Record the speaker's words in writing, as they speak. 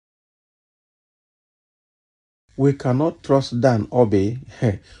We cannot trust Dan Orbi.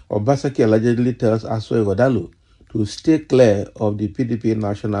 Obaseki allegedly tells Ighodalo to stay clear of the PDP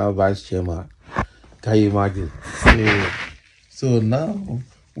national vice chairman. Can you imagine? So now,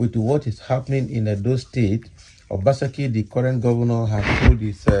 with what is happening in Edo State, Obaseki, the current governor, has told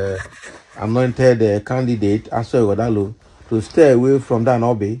his anointed candidate, Ighodalo, to stay away from Dan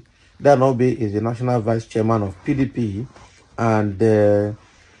Orbi. Dan Orbi is the national vice chairman of PDP, and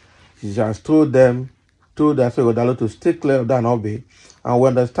he has told Ighodalo to stay clear of Dan Orbi. And we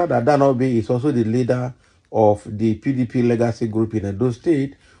understand that Dan Orbi is also the leader of the PDP legacy group in Edo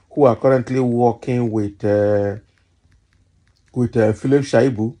State, who are currently working with Philip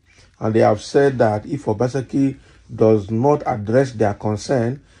Shaibu, and they have said that if Obaseki does not address their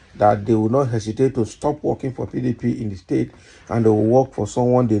concern, that they will not hesitate to stop working for PDP in the state, and they will work for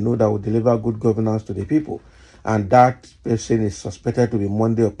someone they know that will deliver good governance to the people. And that person is suspected to be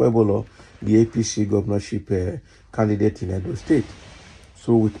Monday Okpebolo, the APC governorship candidate in Edo State.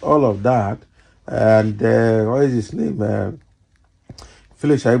 So with all of that, and what is his name?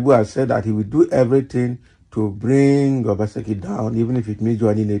 Philip Shaibu has said that he will do everything to bring Obaseki down, even if it means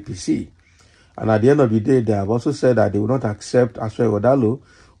joining APC. And at the end of the day, they have also said that they will not accept Ighodalo,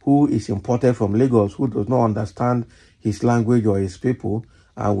 who is imported from Lagos, who does not understand his language or his people,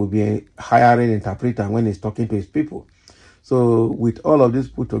 and will be hiring an interpreter when he's talking to his people. So with all of this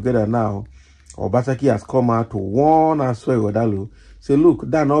put together now, Obaseki has come out to warn Ighodalo, say, look,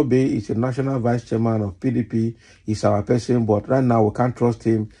 Dan Orbi is a national vice chairman of PDP, he's our person, but right now we can't trust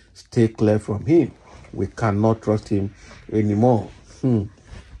him, stay clear from him. We cannot trust him anymore.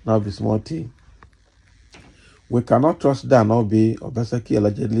 Now be small thing. We cannot trust Dan Orbi. Obaseki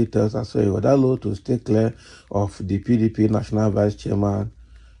allegedly tells Ighodalo to stay clear of the PDP national vice chairman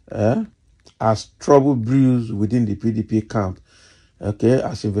as trouble brews within the PDP camp. Okay,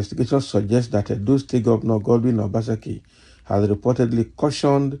 as investigations suggest that Edo State Governor Godwin Obaseki has reportedly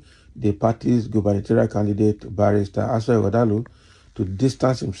cautioned the party's gubernatorial candidate, Barrister Ighodalo, to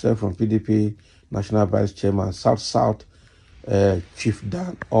distance himself from PDP National Vice Chairman South Chief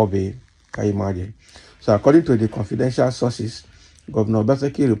Dan Orbi. Can you imagine? So according to the confidential sources, Governor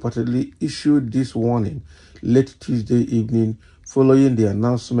Obaseki reportedly issued this warning late Tuesday evening following the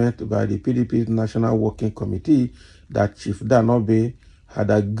announcement by the PDP's National Working Committee that Chief Dan Orbi had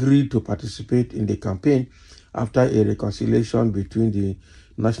agreed to participate in the campaign after a reconciliation between the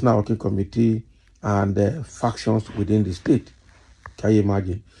National Working Committee and factions within the state. Can you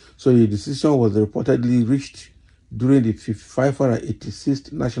imagine? So the decision was reportedly reached during the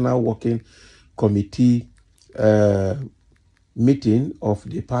 586th National Working Committee meeting of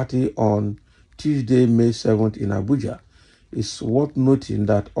the party on Tuesday, May 7th in Abuja. It's worth noting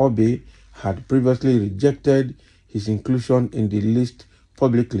that Orbi had previously rejected his inclusion in the list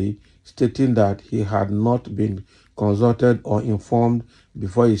publicly, stating that he had not been consulted or informed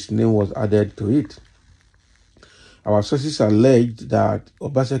before his name was added to it. Our sources alleged that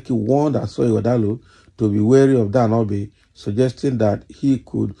Obaseki warned Ighodalo to be wary of Dan Orbi, suggesting that he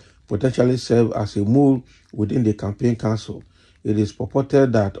could potentially serve as a mole within the campaign council. It is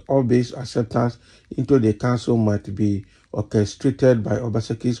purported that Orbi's acceptance into the council might be orchestrated by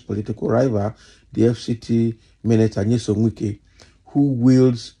Obaseki's political rival, the FCT Minister Nyesom Wike, who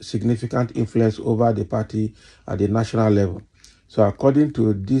wields significant influence over the party at the national level. So according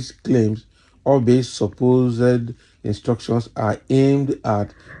to these claims, Orbi's supposed instructions are aimed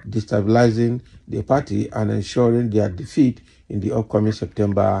at destabilizing the party and ensuring their defeat in the upcoming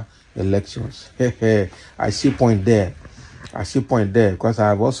September elections. I see point there. Because I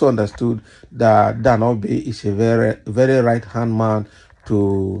have also understood that Dan Orbi is a very right-hand man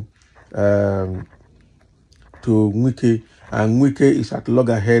to Wike, and Wike is at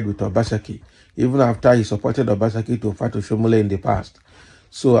loggerhead with Obaseki, even after he supported Obaseki to fight Oshomole in the past.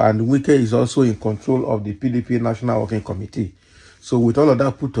 So, and Wike is also in control of the PDP National Working Committee. So with all of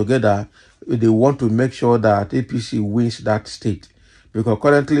that put together, they want to make sure that APC wins that state. Because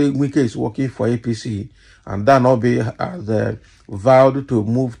currently Wike is working for APC, and Dan Orbi has vowed to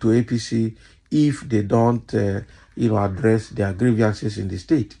move to APC if they don't address their grievances in the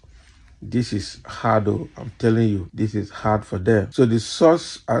state. This is hard, I'm telling you, this is hard for them. So the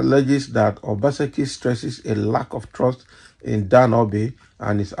source alleges that Obaseki stresses a lack of trust in Dan Orbi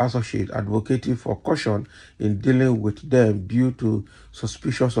and his associates, advocating for caution in dealing with them due to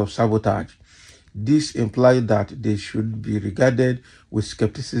suspicions of sabotage. This implies that they should be regarded with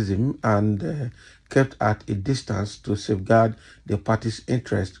skepticism and kept at a distance to safeguard the party's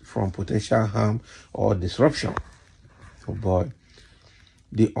interest from potential harm or disruption. Oh boy.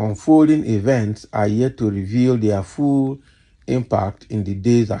 The unfolding events are yet to reveal their full impact in the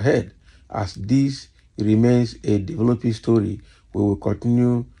days ahead, as this remains a developing story. We will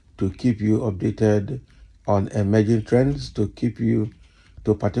continue to keep you updated on emerging trends, to keep you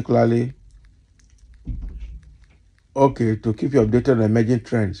updated on emerging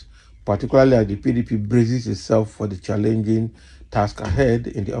trends, particularly as the PDP braces itself for the challenging task ahead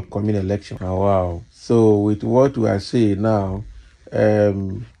in the upcoming election. Oh, wow. So with what we are saying now,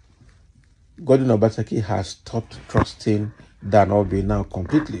 Godwin Obaseki has stopped trusting Dan Orbi now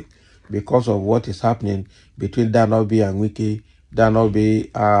completely because of what is happening between Dan Orbi and Wike. Dan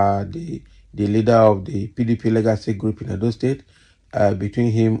Orbi, the leader of the PDP legacy group in Edo State,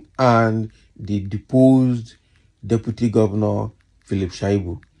 between him and the deposed Deputy Governor Philip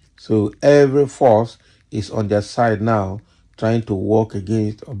Shaibu. So every force is on their side now, trying to work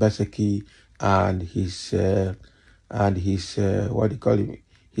against Obaseki and his what do you call him?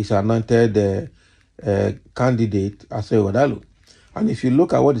 His anointed candidate, Ighodalo. And if you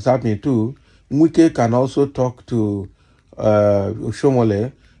look at what is happening too, Wike can also talk to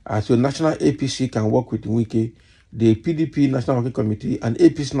Oshomole, and so National APC can work with Wike. The PDP National Working Committee and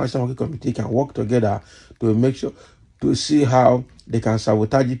APC National Working Committee can work together to make sure, to see how they can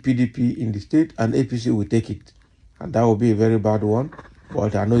sabotage PDP in the state, and APC will take it. And that will be a very bad one,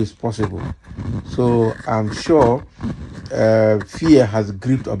 but I know it's possible. So I'm sure fear has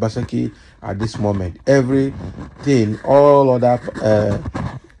gripped Obaseki at this moment. Everything, all other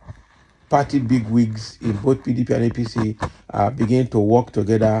party bigwigs in both PDP and APC are beginning to work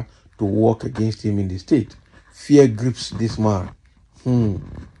together to work against him in the state. Fear grips this man. Now,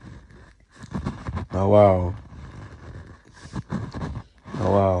 wow.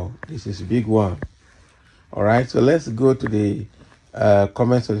 Now, wow. This is a big one. All right, so let's go to the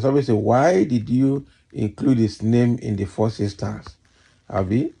comments. So somebody say, why did you include his name in the first instance?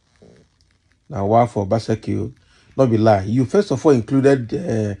 Abi? Now, why for Obaseki? Not be lie. You first of all included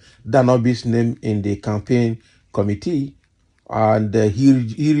Dan Orbi's name in the campaign committee, and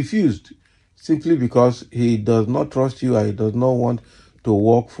he refused simply because he does not trust you and he does not want to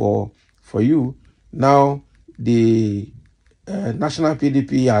work for you. Now, the National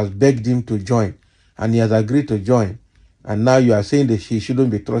PDP has begged him to join, and he has agreed to join. And now you are saying that he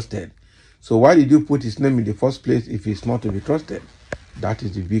shouldn't be trusted. So why did you put his name in the first place if he's not to be trusted? That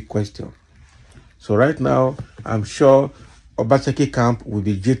is the big question. So right now, I'm sure Obaseki camp will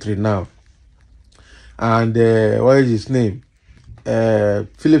be jittery now. And what is his name?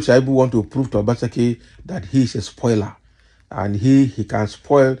 Philip Shaibu want to prove to Obaseki that he is a spoiler. And he can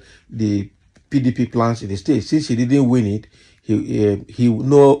spoil the PDP plans in the state. Since he didn't win it,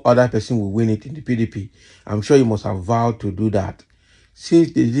 no other person will win it in the PDP. I'm sure he must have vowed to do that.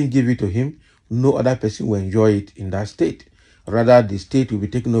 Since they didn't give it to him, no other person will enjoy it in that state. Rather, the state will be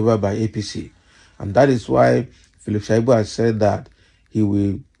taken over by APC. And that is why Philip Shaibu has said that he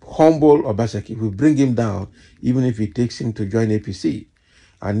will humble Obaseki, he will bring him down, even if it takes him to join APC.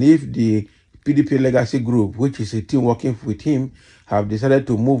 And if the PDP legacy group, which is a team working with him, have decided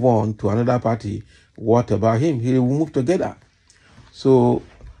to move on to another party, what about him? He will move together. So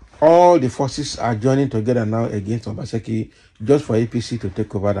all the forces are joining together now against Obaseki just for APC to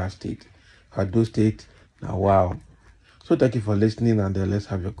take over that state. Edo State, now wow. So thank you for listening, and let's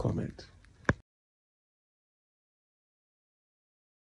have your comment.